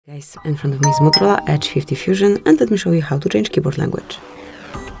Guys, in front of me is Motorola Edge 50 Fusion, and let me show you how to change keyboard language.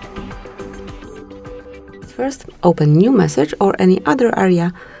 First, open new message or any other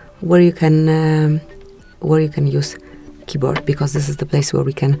area where you can use keyboard, because this is the place where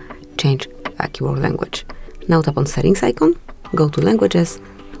we can change a keyboard language. Now tap on settings icon, go to languages,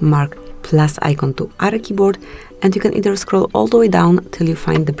 mark plus icon to other keyboard, and you can either scroll all the way down till you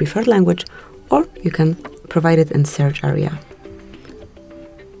find the preferred language, or you can provide it in search area.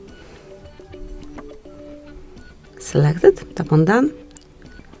 Select it, tap on done.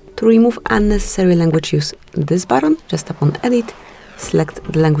 To remove unnecessary language, use this button, just tap on edit, select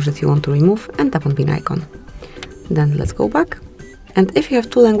the language that you want to remove and tap on pin icon. Then let's go back, and if you have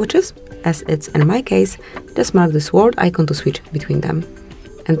two languages, as it's in my case, just mark this word icon to switch between them.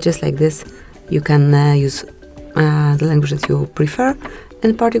 And just like this, you can use the language that you prefer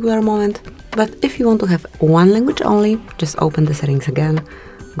in a particular moment. But if you want to have one language only, just open the settings again,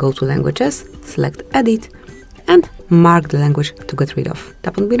 go to languages, select edit, and mark the language to get rid of.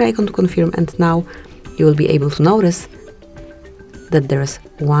 Tap on pin icon to confirm, and now you will be able to notice that there is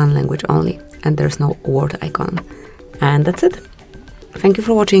one language only and there is no word icon. And that's it. Thank you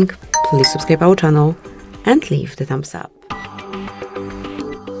for watching. Please subscribe our channel and leave the thumbs up.